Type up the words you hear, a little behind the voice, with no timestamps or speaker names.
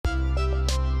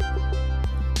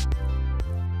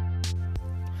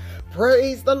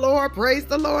Praise the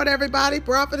Lord, everybody.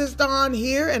 Prophetess Dawn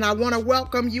here, and I want to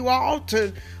welcome you all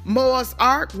to Noah's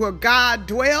Ark, where God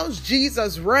dwells,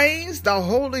 Jesus reigns, the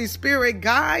Holy Spirit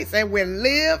guides, and we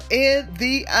live in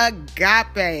the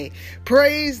agape.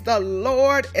 Praise the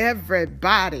Lord,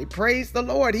 everybody. Praise the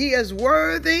Lord. He is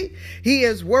worthy. He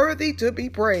is worthy to be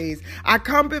praised. I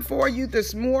come before you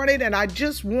this morning, and I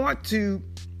just want to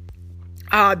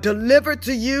deliver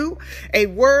to you a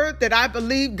word that I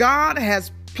believe God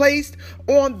has placed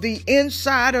on the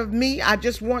inside of me. I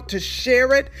just want to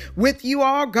share it with you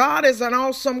all. God is an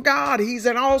awesome God. He's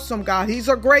an awesome God. He's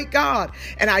a great God.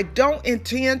 And I don't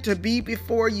intend to be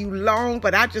before you long,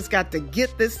 but I just got to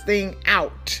get this thing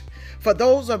out. For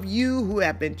those of you who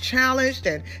have been challenged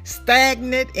and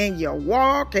stagnant in your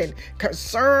walk and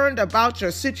concerned about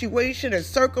your situation and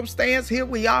circumstance, here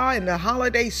we are in the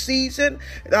holiday season.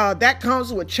 That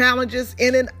comes with challenges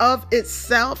in and of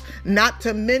itself. Not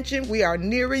to mention, we are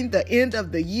nearing the end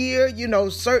of the year. You know,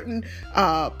 certain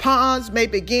ponds may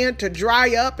begin to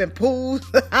dry up and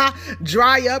pools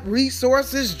dry up,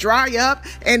 resources dry up,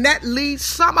 and that leads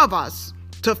some of us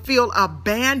to feel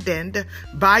abandoned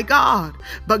by God.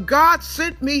 But God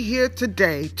sent me here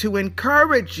today to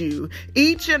encourage you,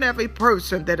 each and every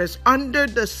person that is under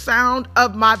the sound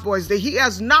of my voice, that He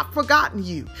has not forgotten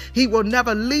you. He will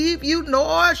never leave you,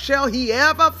 nor shall He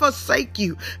ever forsake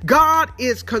you. God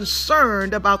is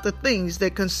concerned about the things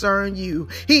that concern you.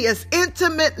 He is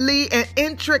intimately and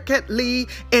intricately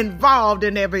involved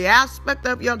in every aspect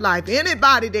of your life.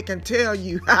 Anybody that can tell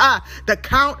you the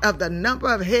count of the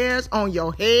number of hairs on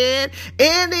your head,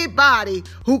 anybody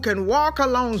who can walk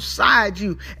alongside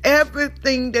you,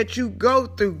 everything that you go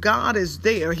through, God is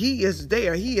there. He is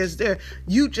there. He is there.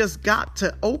 You just got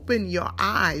to open your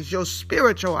eyes, your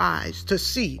spiritual eyes, to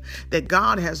see that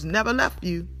God has never left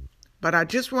you. But I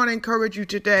just want to encourage you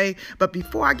today. But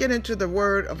before I get into the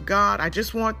word of God, I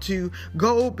just want to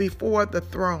go before the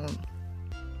throne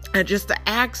and just to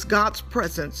ask God's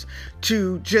presence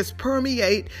to just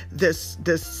permeate this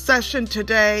session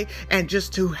today and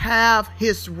just to have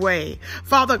His way.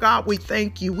 Father God, we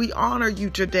thank you. We honor you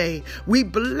today. We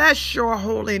bless your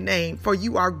holy name, for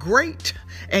you are great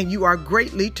and you are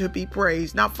greatly to be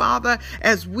praised. Now, Father,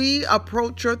 as we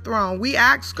approach your throne, we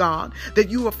ask, God, that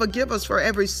you will forgive us for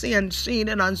every sin, seen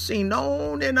and unseen,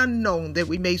 known and unknown, that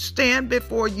we may stand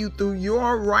before you through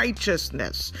your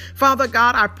righteousness. Father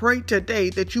God, I pray today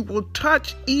that you will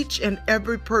touch each and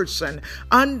every person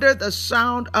under the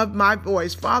sound of my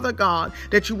voice. Father God,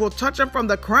 that you will touch them from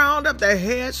the crown of their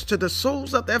heads to the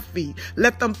soles of their feet.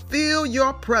 Let them feel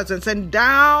your presence.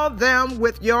 Endow them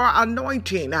with your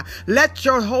anointing. Let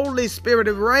your Holy Spirit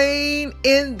reign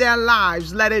in their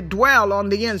lives. Let it dwell on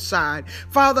the inside.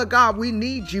 Father God, we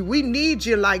need you. We need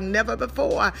you like never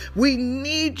before. We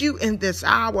need you in this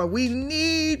hour. We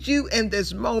need you in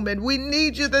this moment. We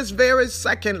need you this very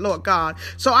second, Lord God.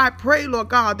 So I pray, Lord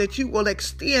God, that you will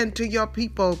extend to your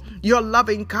people your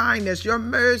loving kindness, your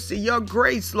mercy, your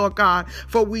grace, Lord God,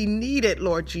 for we need it,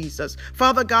 Lord Jesus.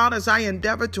 Father God, as I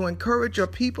endeavor to encourage your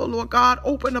people, Lord God,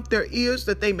 open up their ears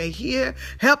that they may hear.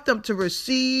 Help them to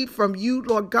receive from you,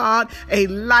 Lord God, a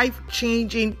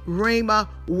life-changing rhema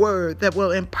word that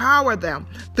will empower them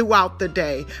throughout the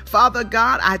day. Father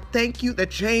God, I thank you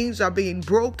that chains are being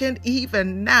broken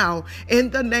even now in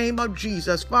the name of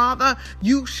Jesus. Father,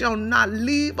 you shall not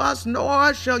leave us,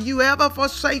 nor shall you ever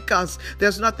forsake us.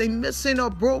 There's nothing missing or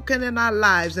broken in our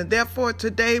lives, and therefore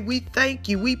today we thank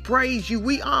you, we praise you,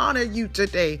 we honor you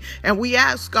today, and we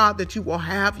ask, God, that you will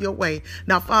have your way.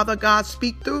 Now, Father God,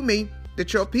 speak through me,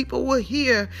 that your people will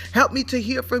hear. Help me to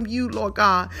hear from you, Lord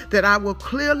God, that I will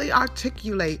clearly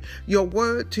articulate your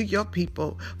word to your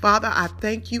people. Father, I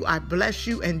thank you. I bless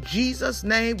you. In Jesus'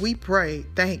 name we pray.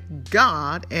 Thank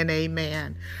God and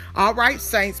amen. All right,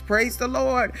 saints, praise the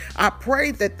Lord. I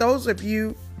pray that those of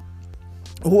you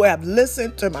who have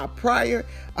listened to my prior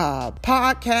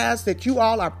podcast, that you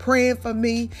all are praying for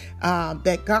me,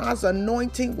 that God's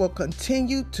anointing will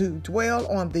continue to dwell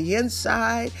on the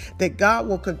inside, that God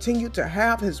will continue to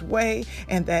have His way,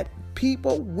 and that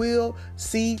people will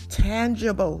see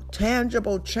tangible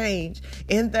change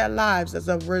in their lives as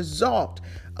a result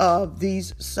of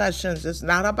these sessions. It's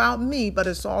not about me, but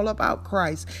it's all about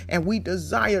Christ, and we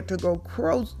desire to go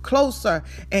closer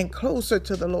and closer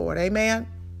to the Lord. Amen.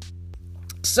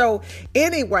 So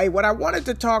anyway, what I wanted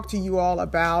to talk to you all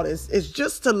about is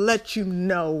just to let you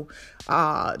know,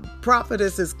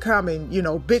 prophetess is coming,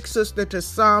 big sister to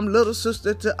some, little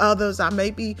sister to others. I may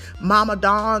be Mama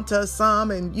Dawn to some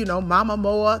and, Mama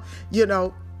Moa,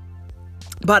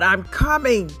 but I'm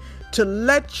coming to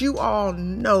let you all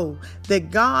know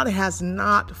that God has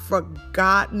not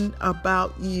forgotten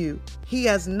about you. He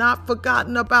has not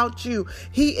forgotten about you.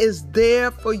 He is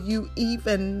there for you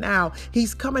even now.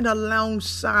 He's coming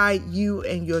alongside you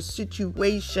and your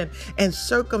situation and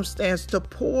circumstance to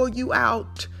pour you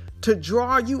out, to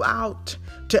draw you out,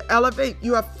 to elevate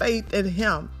your faith in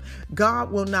Him.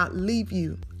 God will not leave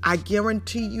you. I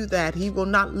guarantee you that He will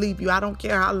not leave you. I don't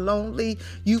care how lonely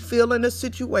you feel in a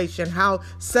situation, how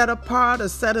set apart or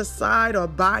set aside or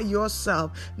by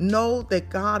yourself. Know that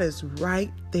God is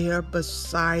right there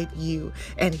beside you.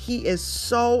 And He is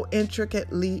so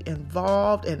intricately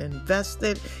involved and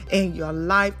invested in your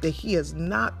life that He is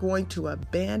not going to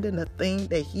abandon the thing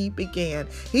that He began.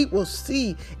 He will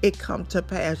see it come to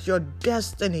pass. Your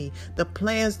destiny, the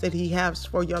plans that He has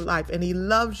for your life. And He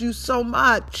loves you so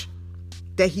much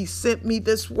that He sent me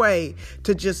this way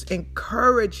to just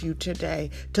encourage you today,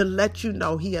 to let you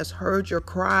know He has heard your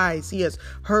cries. He has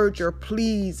heard your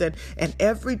pleas, and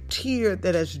every tear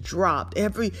that has dropped,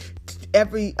 every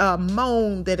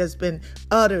moan that has been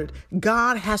uttered.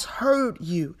 God has heard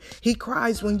you. He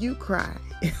cries when you cry.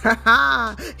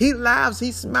 He laughs,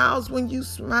 He smiles when you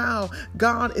smile.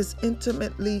 God is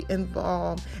intimately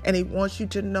involved, and He wants you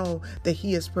to know that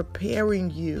He is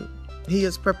preparing you. He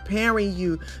is preparing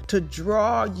you to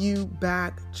draw you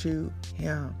back to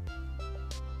Him.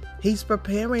 He's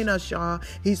preparing us, y'all.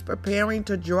 He's preparing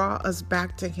to draw us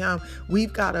back to Him.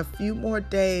 We've got a few more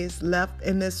days left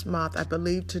in this month. I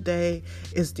believe today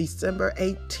is December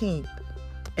 18th.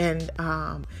 And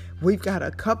we've got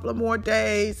a couple of more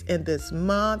days in this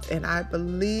month. And I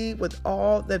believe with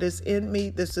all that is in me,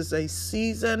 this is a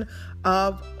season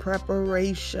of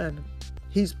preparation.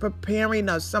 He's preparing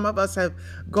us. Some of us have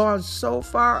gone so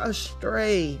far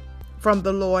astray from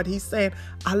the Lord. He's saying,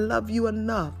 I love you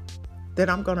enough that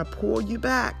I'm going to pull you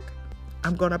back.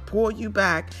 I'm going to pull you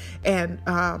back. And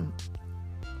I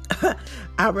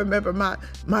remember my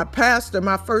pastor,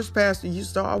 my first pastor,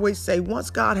 used to always say, once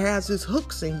God has His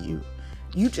hooks in you,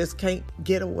 you just can't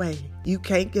get away. You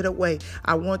can't get away.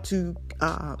 I want to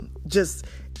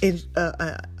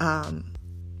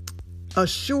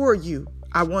assure you.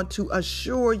 I want to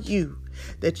assure you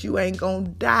that you ain't gonna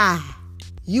die.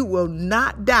 You will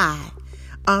not die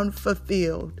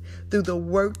unfulfilled through the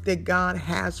work that God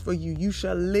has for you. You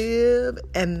shall live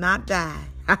and not die.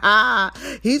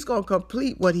 He's going to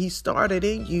complete what He started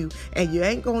in you, and you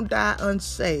ain't going to die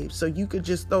unsaved. So you could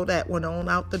just throw that one on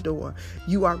out the door.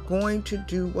 You are going to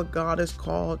do what God has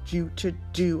called you to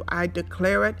do. I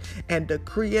declare it and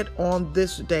decree it on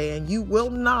this day, and you will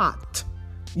not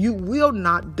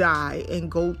die and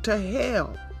go to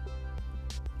hell.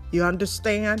 You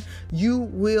understand? You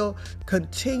will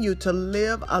continue to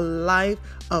live a life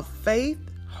of faith,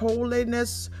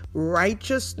 holiness,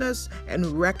 righteousness, and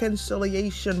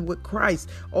reconciliation with Christ.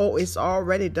 Oh, it's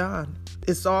already done.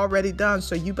 It's already done.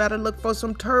 So you better look for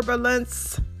some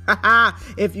turbulence.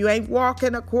 If you ain't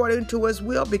walking according to His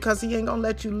will, because He ain't gonna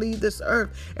let you leave this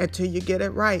earth until you get it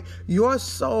right. Your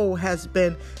soul has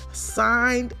been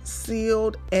signed,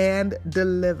 sealed, and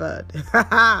delivered.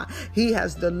 He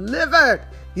has delivered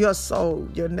your soul.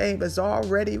 Your name is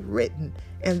already written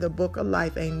in the book of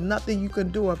life. Ain't nothing you can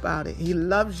do about it. He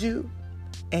loves you,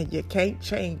 and you can't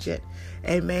change it.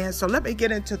 Amen. So let me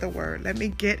get into the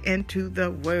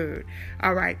word.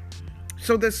 All right.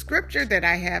 So the scripture that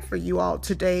I have for you all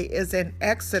today is in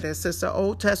Exodus. It's an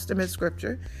Old Testament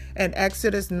scripture, in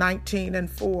Exodus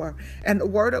 19:4. And the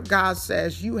word of God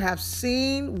says, you have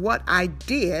seen what I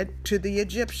did to the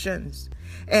Egyptians,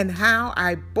 and how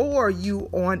I bore you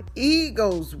on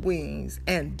eagle's wings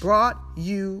and brought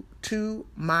you to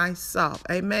myself.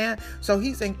 Amen. So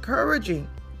He's encouraging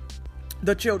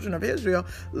the children of Israel.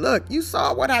 Look, you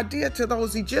saw what I did to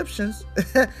those Egyptians.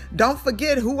 Don't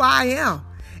forget who I am,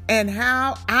 and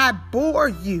how I bore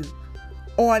you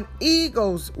on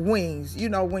eagle's wings. You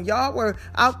know, when y'all were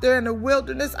out there in the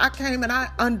wilderness, I came and I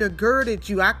undergirded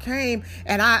you. I came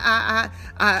and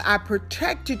I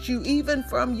protected you even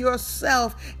from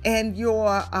yourself and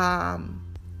your,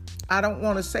 I don't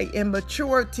want to say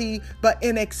immaturity, but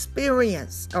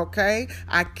inexperience, okay?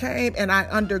 I came and I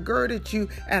undergirded you,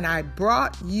 and I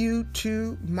brought you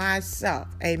to myself.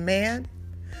 Amen.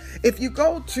 If you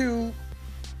go to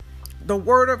the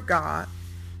Word of God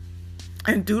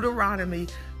in Deuteronomy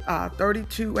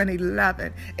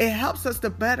 32:11, it helps us to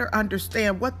better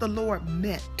understand what the Lord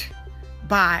meant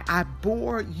by I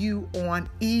bore you on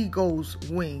eagle's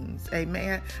wings.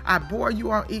 Amen. I bore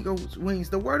you on eagle's wings.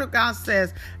 The Word of God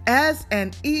says, as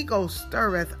an eagle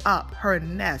stirreth up her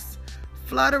nest,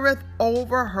 fluttereth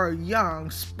over her young,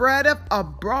 spreadeth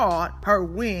abroad her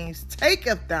wings,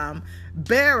 taketh them,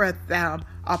 beareth them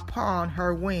upon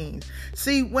her wings.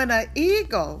 See, when an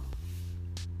eagle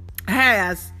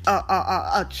has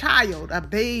a child, a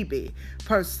baby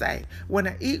per se, when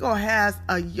an eagle has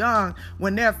a young,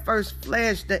 when they're first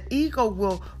fledged, the eagle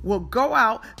will go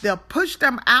out, they'll push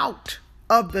them out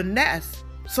of the nest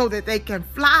so that they can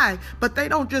fly, but they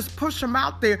don't just push them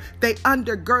out there, they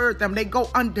undergird them, they go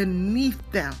underneath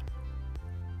them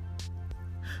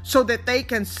so that they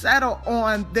can settle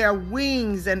on their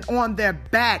wings and on their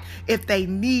back if they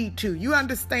need to. You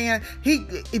understand?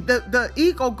 The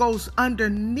eagle goes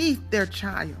underneath their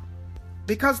child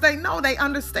because they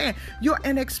understand. You're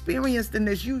inexperienced in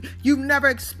this. You've never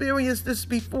experienced this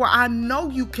before. I know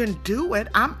you can do it.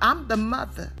 I'm the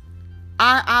mother.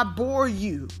 I bore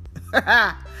you.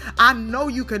 I know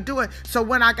you can do it. So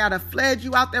when I got to fledge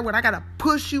you out there, when I got to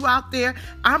push you out there,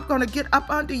 I'm going to get up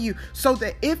under you so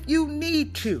that if you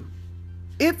need to,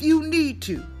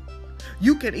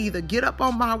 you can either get up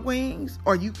on my wings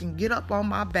or you can get up on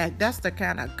my back. That's the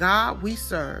kind of God we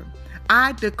serve.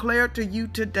 I declare to you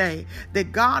today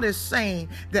that God is saying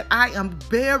that I am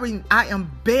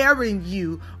bearing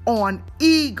you on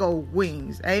eagle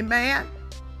wings. Amen.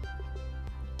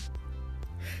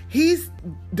 He's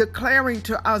declaring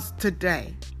to us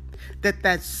today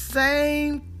that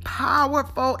same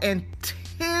powerful and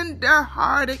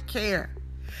tender-hearted care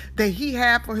that he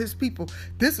had for his people,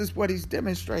 this is what he's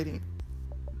demonstrating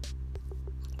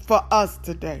for us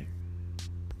today.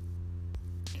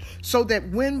 So that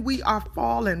when we are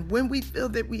fallen, when we feel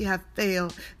that we have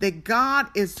failed, that God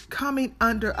is coming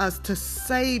under us to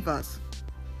save us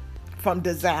from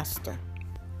disaster,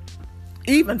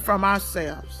 even from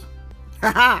ourselves.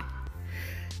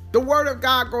 The word of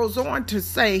God goes on to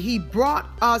say he brought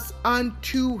us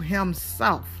unto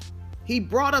himself. He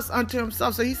brought us unto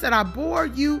himself. So he said, I bore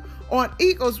you on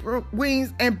eagle's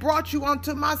wings and brought you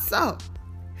unto myself.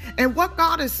 And what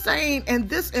God is saying in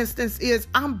this instance is,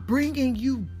 I'm bringing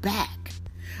you back.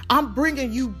 I'm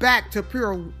bringing you back to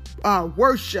pure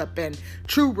worship and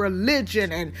true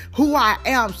religion and who I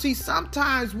am. See,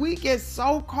 sometimes we get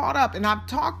so caught up, and I've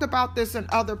talked about this in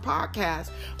other podcasts.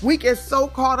 We get so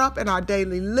caught up in our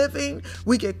daily living.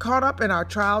 We get caught up in our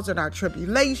trials and our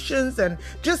tribulations and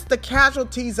just the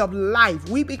casualties of life.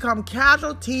 We become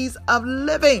casualties of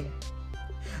living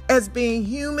as being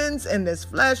humans in this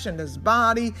flesh and this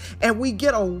body, and we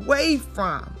get away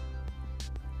from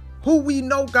who we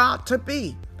know God to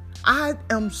be. I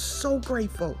am so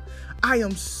grateful. I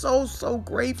am so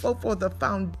grateful for the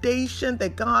foundation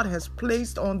that God has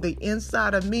placed on the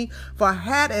inside of me. For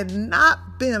had it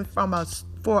not been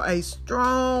for a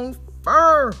strong,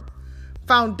 firm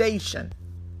foundation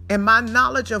and my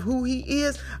knowledge of who he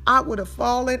is, I would have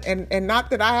fallen. And not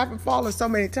that I haven't fallen so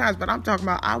many times, but I'm talking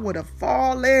about I would have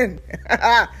fallen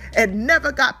and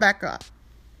never got back up.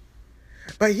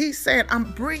 But he's saying,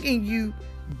 I'm bringing you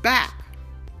back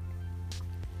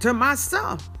to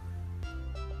myself.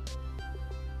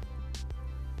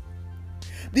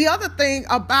 The other thing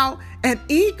about an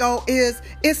eagle is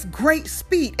it's great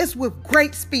speed. It's with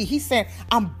great speed. He said,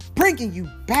 I'm bringing you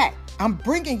back. I'm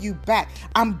bringing you back.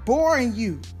 I'm boring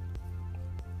you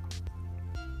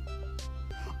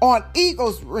on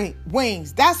eagle's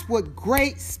wings. That's what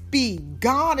great speed.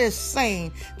 God is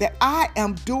saying that I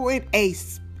am doing a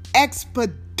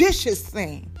expeditious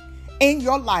thing in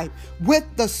your life with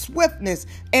the swiftness.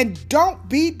 And don't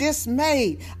be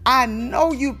dismayed. I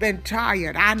know you've been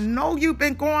tired. I know you've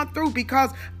been going through,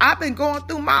 because I've been going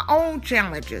through my own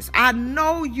challenges. I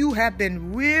know you have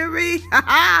been weary.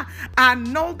 I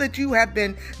know that you have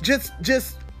been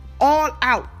just all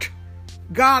out.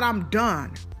 God, I'm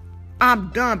done.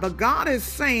 I'm done. But God is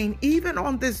saying, even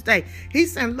on this day,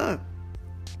 he's saying, look,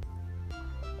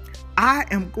 I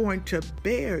am going to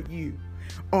bear you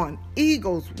on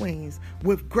eagle's wings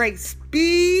with great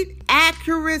speed,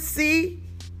 accuracy,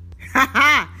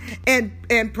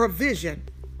 and provision.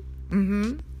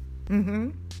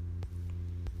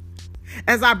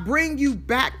 As I bring you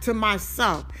back to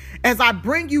myself, as I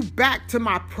bring you back to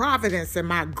my providence and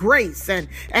my grace, and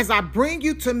as I bring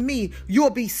you to me,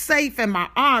 you'll be safe in my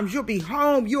arms. You'll be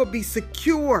home. You'll be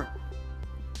secure.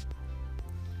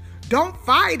 Don't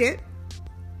fight it.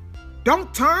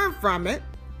 Don't turn from it.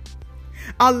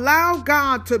 Allow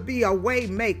God to be a way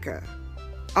maker,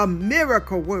 a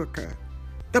miracle worker,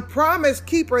 the promise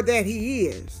keeper that he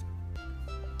is.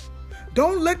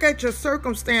 Don't look at your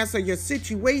circumstance or your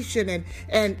situation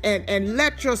and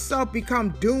let yourself become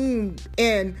doomed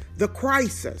in the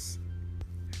crisis.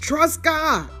 Trust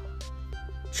God.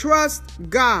 Trust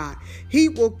God. He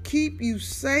will keep you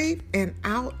safe and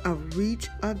out of reach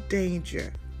of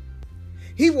danger.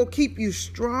 He will keep you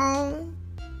strong,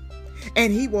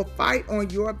 and he will fight on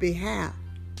your behalf.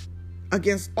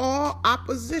 against all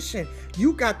opposition.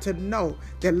 You got to know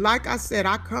that, like I said,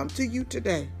 I come to you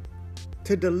today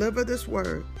to deliver this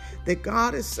word that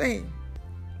God is saying,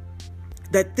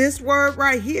 that this word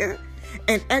right here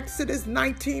in Exodus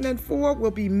 19:4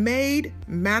 will be made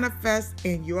manifest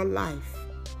in your life.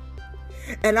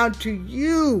 And unto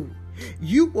you,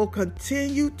 you will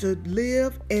continue to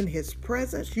live in his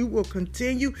presence. You will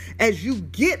continue, as you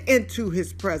get into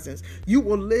his presence, you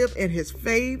will live in his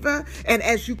favor. And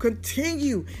as you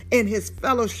continue in his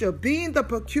fellowship, being the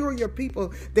peculiar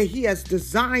people that he has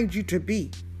designed you to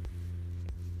be,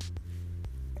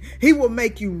 he will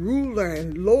make you ruler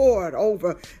and lord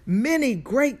over many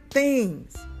great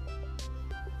things.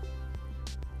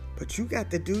 But you got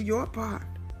to do your part.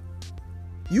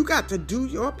 You got to do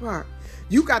your part.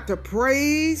 You got to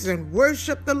praise and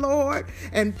worship the Lord,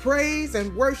 and praise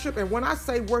and worship. And when I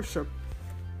say worship,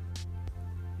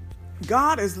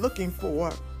 God is looking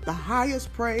for the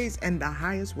highest praise and the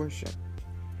highest worship.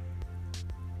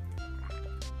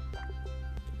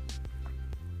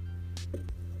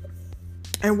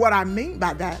 And what I mean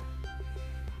by that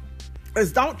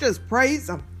is, don't just praise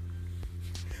him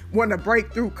when the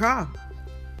breakthrough comes.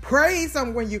 Praise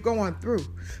him when you're going through.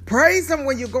 Praise him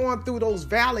when you're going through those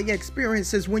valley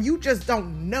experiences, when you just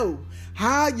don't know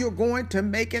how you're going to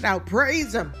make it out.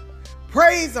 Praise him.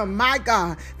 Praise him, my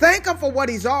God. Thank him for what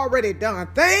he's already done.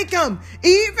 Thank him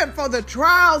even for the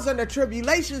trials and the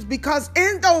tribulations, because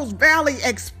in those valley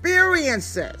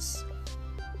experiences,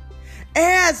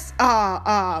 as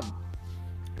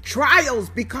trials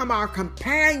become our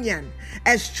companion,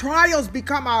 as trials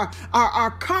become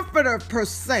our comforter per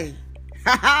se,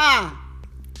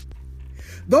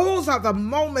 those are the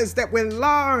moments that we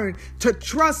learn to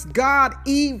trust God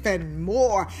even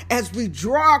more as we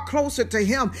draw closer to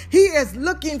him. He is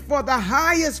looking for the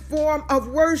highest form of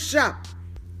worship.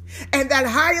 And that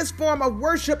highest form of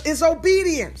worship is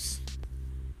obedience.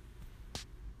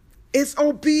 It's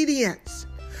obedience.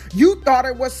 You thought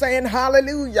it was saying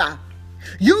hallelujah.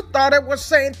 You thought it was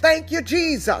saying thank you,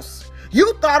 Jesus.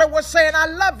 You thought it was saying, I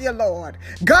love you, Lord.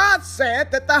 God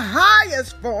said that the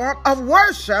highest form of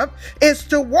worship is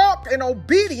to walk in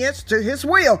obedience to his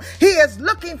will. He is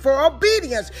looking for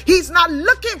obedience. He's not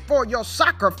looking for your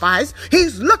sacrifice.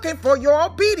 He's looking for your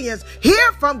obedience.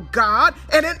 Hear from God.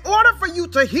 And in order for you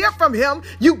to hear from him,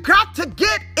 you got to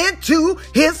get into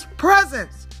his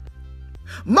presence.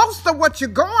 Most of what you're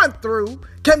going through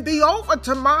can be over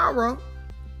tomorrow,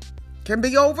 can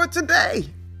be over today,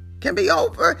 can be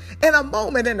over in a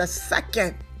moment, in a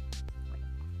second,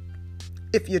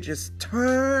 if you just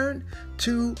turn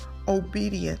to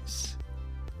obedience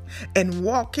and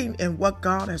walking in what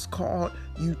God has called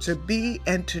you to be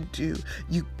and to do.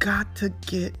 You got to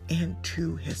get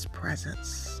into his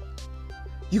presence.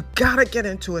 You got to get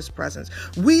into his presence.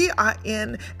 We are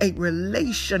in a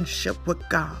relationship with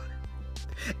God.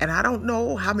 And I don't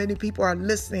know how many people are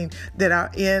listening that are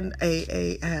in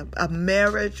a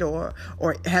marriage or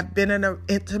have been in an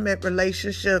intimate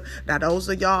relationship. Now, those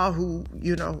of y'all who,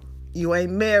 you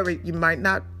ain't married, you might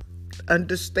not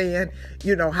understand,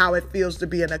 how it feels to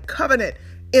be in a covenant,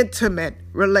 intimate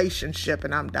relationship.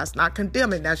 And that's not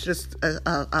condemning. That's just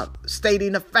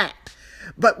stating a fact.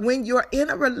 But when you're in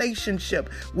a relationship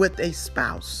with a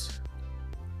spouse,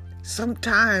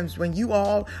 sometimes when you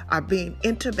all are being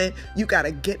intimate, you got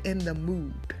to get in the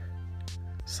mood.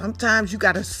 Sometimes you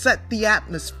got to set the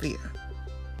atmosphere.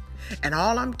 And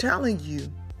all I'm telling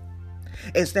you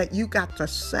is that you got to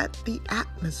set the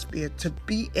atmosphere to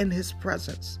be in his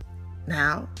presence.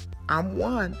 Now, I'm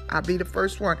one. I'll be the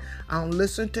first one. I don't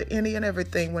listen to any and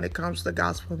everything when it comes to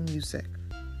gospel music.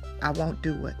 I won't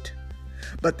do it.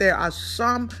 But there are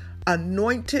some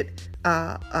anointed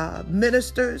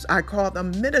ministers. I call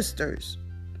them ministers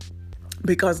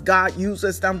because God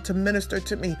uses them to minister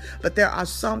to me. But there are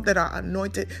some that are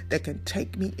anointed that can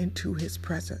take me into his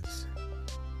presence.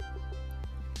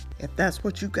 If that's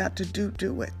what you got to do,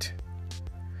 do it.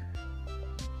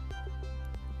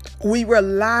 We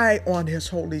rely on his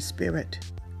Holy Spirit,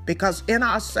 because in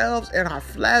ourselves, in our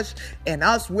flesh, in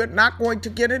us, we're not going to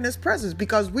get in his presence,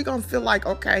 because we're going to feel like,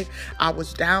 okay, I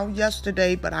was down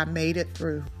yesterday, but I made it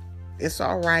through. It's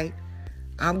all right.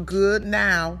 I'm good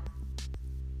now.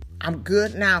 I'm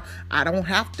good now. I don't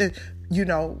have to,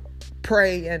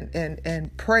 pray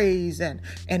and praise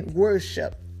and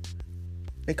worship,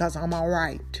 because I'm all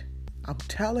right. I'm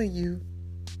telling you,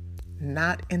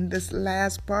 not in this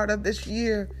last part of this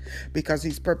year, because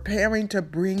he's preparing to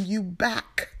bring you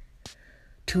back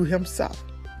to himself.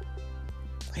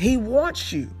 He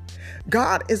wants you.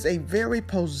 God is a very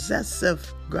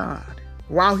possessive God.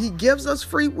 While he gives us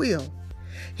free will,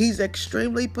 He's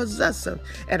extremely possessive.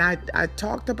 And I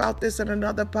talked about this in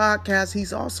another podcast.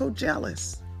 He's also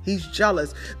jealous. He's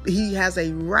jealous. He has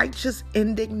a righteous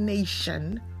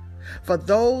indignation for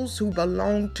those who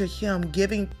belong to him,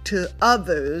 giving to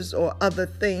others or other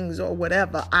things or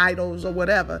whatever, idols or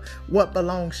whatever, what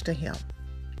belongs to him.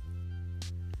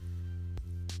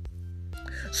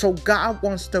 So God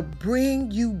wants to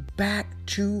bring you back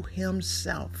to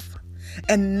himself.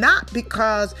 And not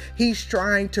because he's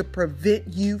trying to prevent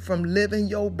you from living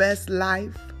your best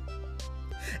life.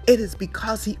 It is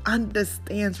because he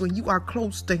understands when you are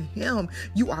close to him,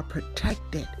 you are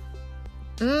protected.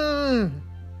 My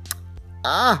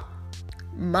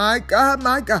God,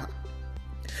 my God.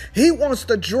 He wants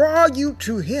to draw you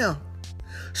to him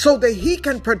so that he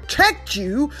can protect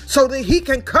you, so that he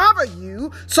can cover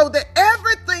you, so that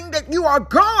everything that you are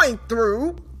going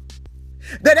through,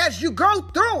 that as you go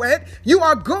through it, you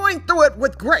are going through it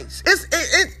with grace.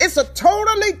 It's a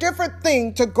totally different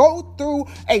thing to go through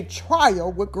a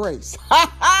trial with grace.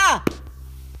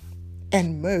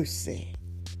 And mercy.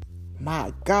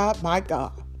 My God, my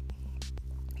God.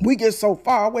 We get so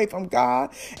far away from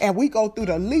God and we go through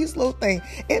the least little thing.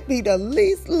 It be the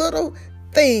least little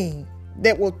thing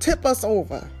that will tip us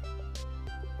over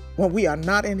when we are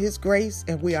not in his grace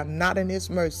and we are not in his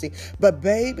mercy. But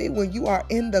baby, when you are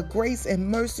in the grace and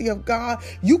mercy of God,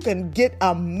 you can get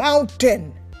a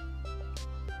mountain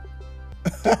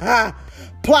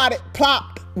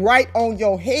plopped right on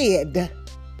your head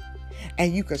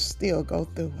and you can still go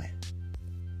through it.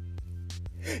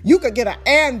 You could get an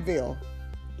anvil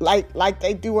like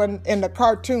they do in the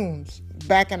cartoons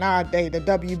back in our day, the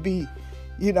WB.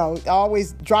 You know,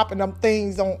 always dropping them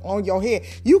things on your head.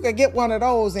 You can get one of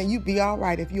those and you be all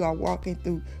right if you are walking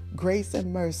through grace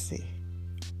and mercy.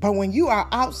 But when you are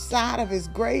outside of his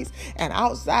grace and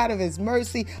outside of his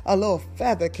mercy, a little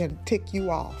feather can tick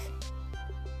you off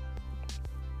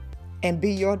and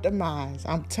be your demise.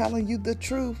 I'm telling you the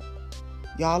truth.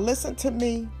 Y'all listen to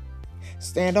me.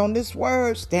 Stand on this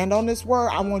word. Stand on this word.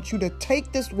 I want you to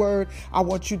take this word. I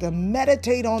want you to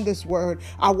meditate on this word.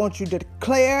 I want you to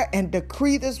declare and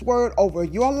decree this word over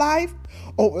your life,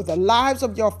 over the lives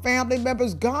of your family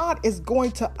members. God is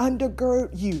going to undergird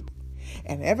you.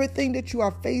 And everything that you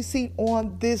are facing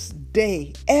on this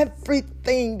day,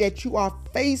 everything that you are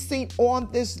facing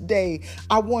on this day,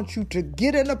 I want you to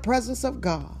get in the presence of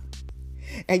God.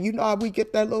 And you know how we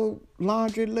get that little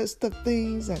laundry list of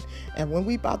things, and when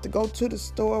we about to go to the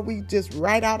store, we just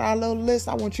write out our little list.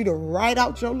 I want you to write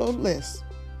out your little list.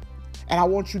 And I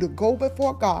want you to go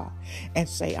before God and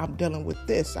say, I'm dealing with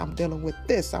this, I'm dealing with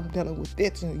this, I'm dealing with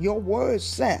this. And your word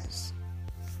says,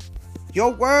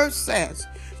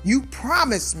 you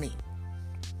promise me,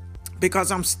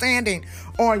 because I'm standing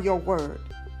on your word.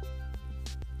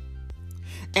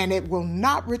 And it will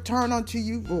not return unto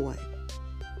you void.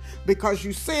 Because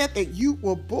you said that you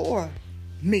will bore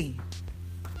me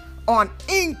on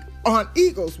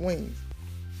eagle's wings.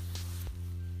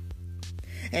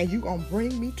 And you're going to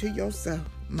bring me to yourself.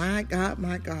 My God,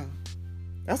 my God.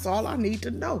 That's all I need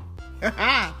to know.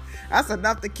 That's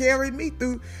enough to carry me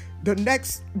through the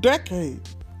next decade.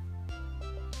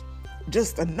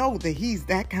 Just to know that he's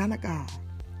that kind of God.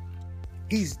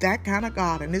 He's that kind of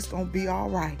God, and it's going to be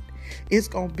all right. It's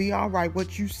going to be all right.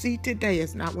 What you see today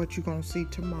is not what you're going to see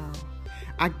tomorrow.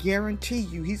 I guarantee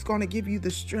you, he's going to give you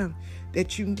the strength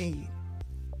that you need.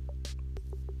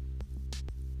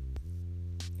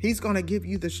 He's going to give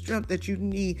you the strength that you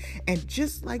need. And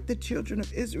just like the children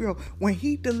of Israel, when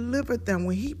he delivered them,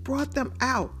 when he brought them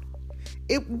out,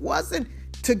 it wasn't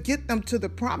to get them to the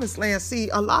promised land. See,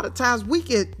 a lot of times we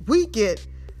get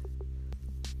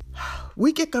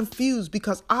confused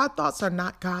because our thoughts are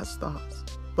not God's thoughts.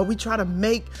 But we try to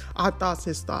make our thoughts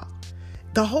his thoughts.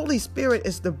 The Holy Spirit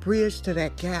is the bridge to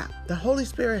that gap. The Holy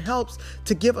Spirit helps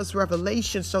to give us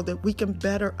revelation so that we can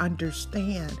better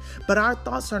understand. But our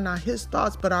thoughts are not his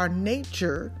thoughts, but our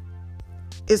nature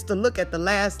is to look at the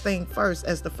last thing first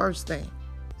as the first thing.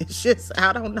 It's just,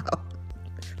 I don't know.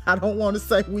 I don't want to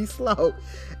say we slow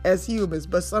as humans,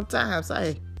 but sometimes,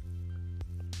 hey.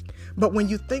 But when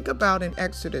you think about in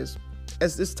Exodus,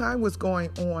 as this time was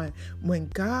going on, when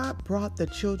God brought the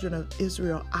children of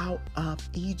Israel out of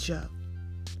Egypt,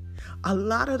 a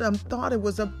lot of them thought it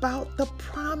was about the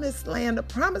promised land. The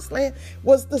promised land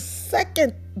was the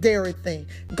secondary thing.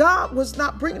 God was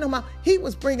not bringing them out. He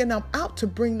was bringing them out to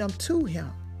bring them to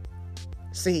him.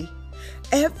 See,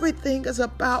 everything is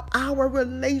about our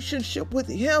relationship with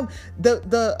him.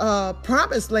 The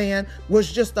promised land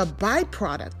was just a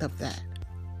byproduct of that.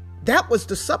 That was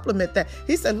to supplement that.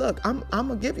 He said, look, I'm going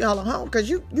to give y'all a home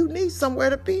because you need somewhere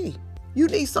to be. You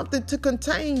need something to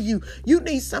contain you. You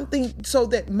need something so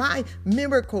that my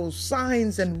miracles,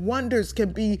 signs, and wonders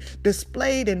can be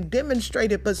displayed and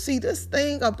demonstrated. But see, this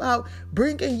thing about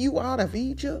bringing you out of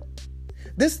Egypt,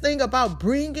 this thing about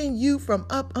bringing you from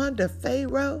up under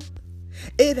Pharaoh,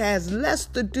 it has less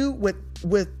to do with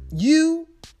you,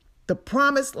 the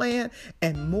promised land,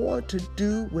 and more to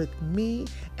do with me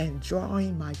and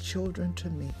drawing my children to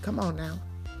me. Come on now.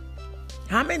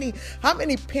 How many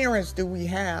parents do we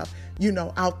have,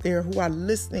 out there who are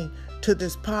listening to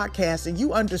this podcast, and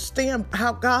you understand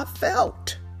how God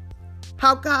felt?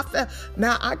 How God felt.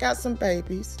 Now, I got some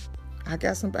babies. I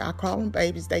call them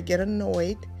babies. They get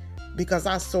annoyed because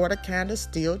I sort of kind of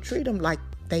still treat them like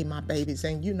they my babies.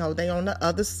 And, they on the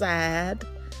other side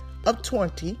of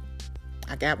 20.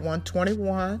 I got one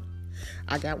 21.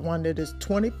 I got one that is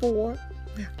 24.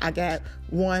 I got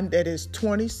one that is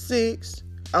 26.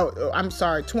 Oh, I'm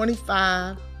sorry,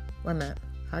 25. Wait a minute.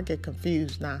 I get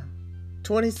confused now.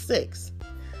 26,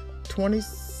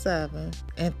 27,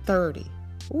 and 30.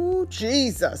 Ooh,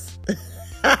 Jesus.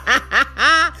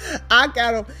 I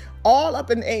got them all up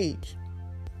in age.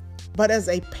 But as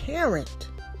a parent,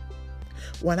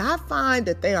 when I find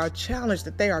that they are challenged,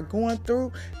 that they are going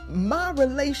through, my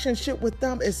relationship with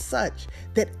them is such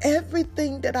that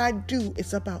everything that I do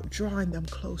is about drawing them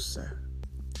closer.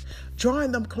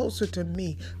 Drawing them closer to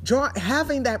me,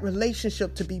 having that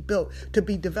relationship to be built, to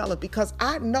be developed, because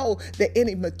I know that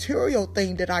any material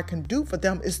thing that I can do for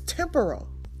them is temporal.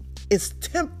 It's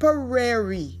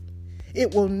temporary.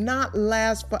 It will not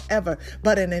last forever,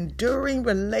 but an enduring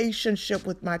relationship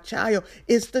with my child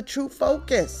is the true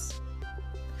focus.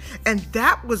 And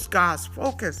that was God's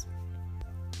focus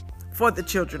for the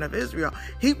children of Israel.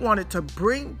 He wanted to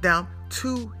bring them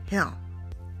to him.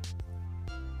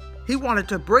 He wanted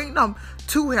to bring them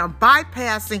to him,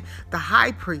 bypassing the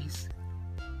high priest,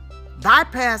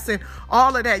 bypassing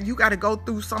all of that. You got to go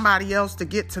through somebody else to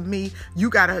get to me. You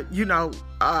got to,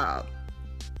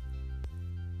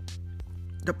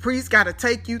 the priest got to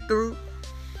take you through.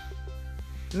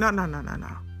 No.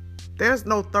 There's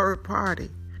no third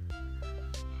party.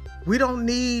 We don't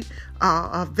need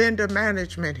a vendor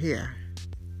management here.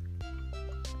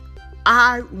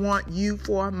 I want you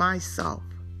for myself.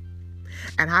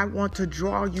 And I want to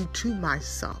draw you to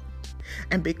myself.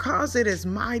 And because it is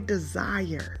my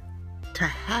desire to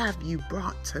have you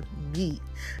brought to me.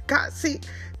 God, see,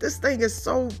 this thing is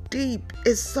so deep.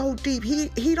 It's so deep.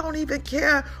 He don't even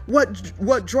care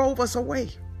what drove us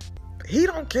away. He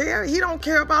don't care. He don't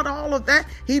care about all of that.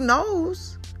 He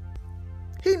knows.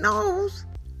 He knows.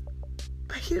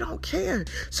 But he don't care.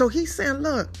 So he's saying,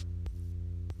 look,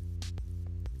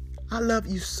 I love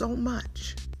you so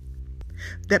much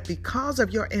that because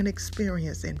of your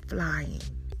inexperience in flying,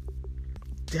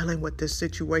 dealing with this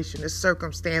situation, this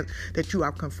circumstance that you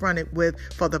are confronted with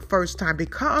for the first time,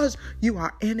 because you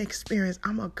are inexperienced,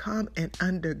 I'm going to come and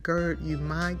undergird you.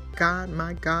 My God,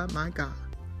 my God, my God.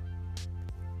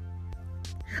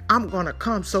 I'm going to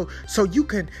come so you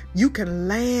can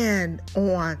land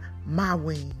on my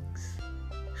wings.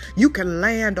 You can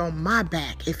land on my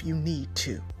back if you need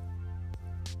to.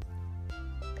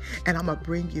 And I'm going to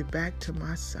bring you back to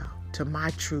myself, to my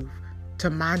truth,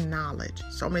 to my knowledge.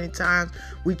 So many times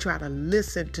we try to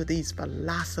listen to these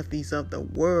philosophies of the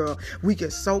world. We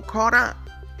get so caught up.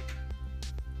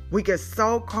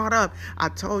 I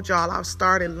told y'all I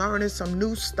started learning some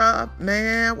new stuff,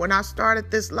 man. When I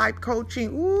started this life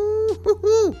coaching,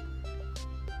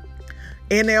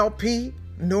 NLP,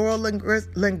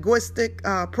 neuro-linguistic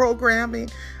programming,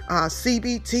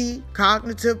 CBT,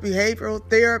 cognitive behavioral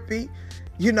therapy,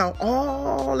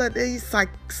 all of these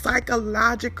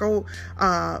psychological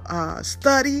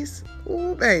studies.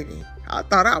 Ooh, baby, I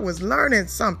thought I was learning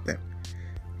something.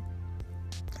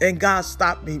 And God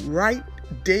stopped me right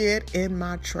dead in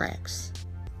my tracks.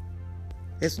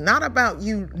 It's not about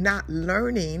you not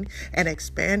learning and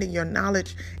expanding your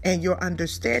knowledge and your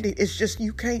understanding. It's just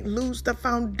you can't lose the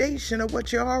foundation of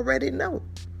what you already know.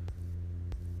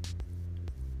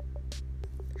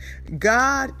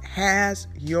 God has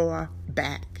your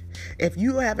back. If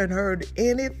you haven't heard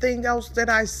anything else that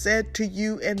I said to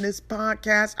you in this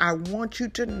podcast, I want you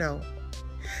to know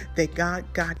that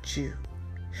God got you.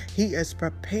 He is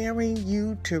preparing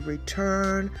you to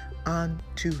return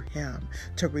unto him,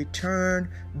 to return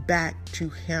back to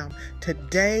him.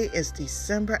 Today is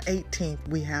December 18th.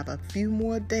 We have a few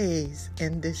more days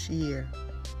in this year.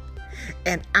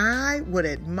 And I would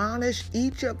admonish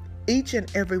each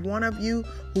and every one of you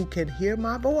who can hear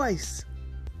my voice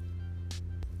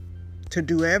to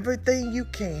do everything you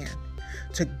can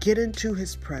to get into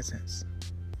his presence,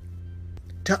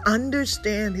 to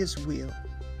understand his will,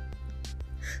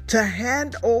 to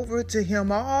hand over to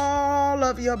him all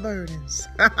of your burdens,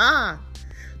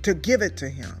 to give it to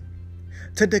him,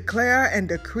 to declare and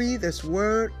decree this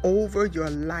word over your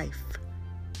life,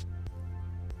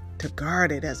 to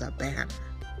guard it as a banner.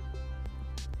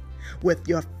 With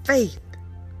your faith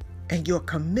and your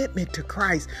commitment to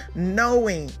Christ,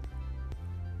 knowing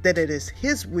that it is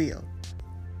his will,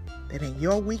 that in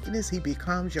your weakness he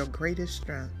becomes your greatest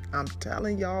strength. I'm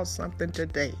telling y'all something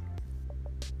today.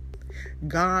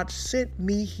 God sent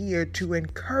me here to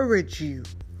encourage you.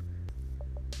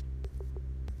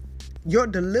 Your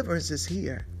deliverance is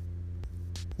here.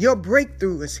 Your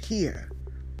breakthrough is here.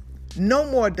 No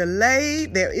more delay.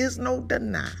 There is no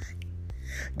deny.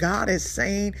 God is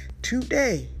saying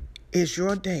today is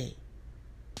your day.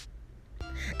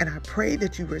 And I pray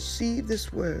that you receive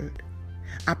this word.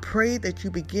 I pray that you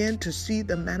begin to see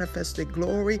the manifested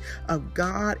glory of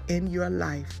God in your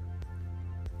life.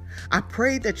 I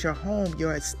pray that your home,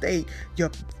 your estate, your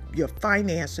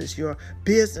finances, your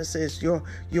businesses, your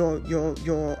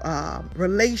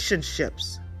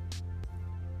relationships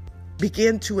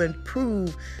begin to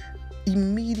improve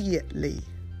immediately.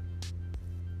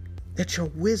 That your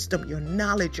wisdom, your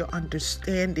knowledge, your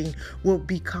understanding will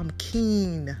become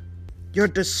keen. Your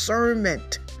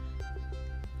discernment,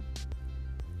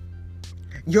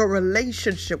 your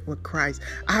relationship with Christ.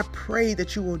 I pray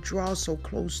that you will draw so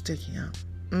close to him.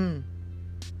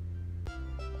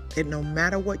 That no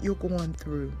matter what you're going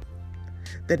through,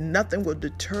 that nothing will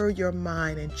deter your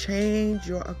mind and change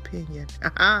your opinion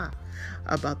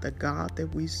about the God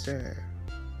that we serve.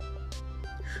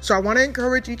 So I want to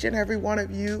encourage each and every one of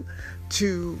you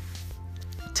to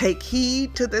take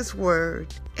heed to this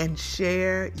word and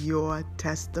share your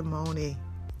testimony.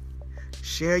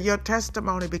 Share your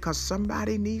testimony, because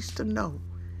somebody needs to know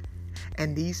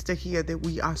and needs to hear that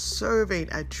we are serving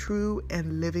a true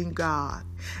and living God.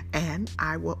 And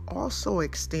I will also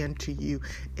extend to you,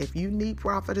 if you need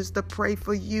prophetess to pray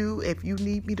for you, if you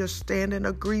need me to stand in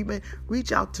agreement,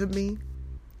 reach out to me.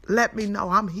 Let me know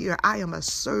I'm here. I am a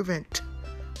servant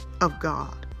of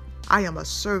God. I am a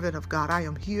servant of God. I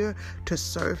am here to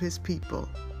serve his people.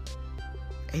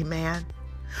 Amen.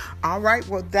 All right.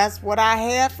 Well, that's what I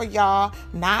have for y'all.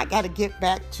 Now I got to get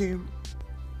back to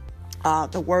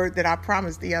the word that I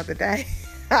promised the other day.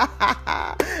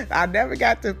 I never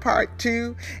got to part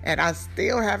 2, and I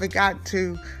still haven't got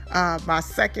to my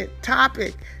second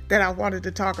topic that I wanted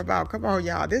to talk about. Come on,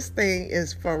 y'all. This thing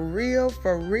is for real,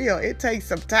 for real. It takes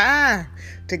some time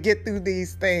to get through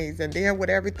these things. And then with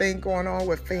everything going on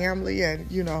with family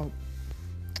and,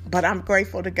 but I'm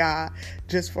grateful to God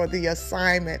just for the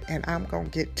assignment, and I'm going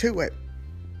to get to it.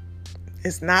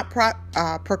 It's not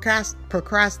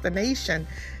procrastination.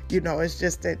 It's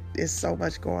just that there's so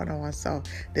much going on. So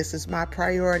this is my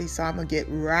priority. So I'm going to get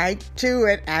right to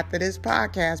it after this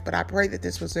podcast. But I pray that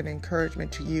this was an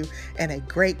encouragement to you and a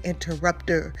great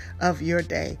interrupter of your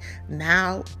day.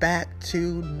 Now back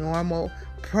to normal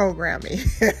programming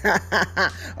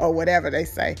or whatever they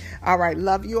say. All right.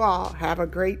 Love you all. Have a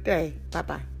great day.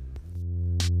 Bye-bye.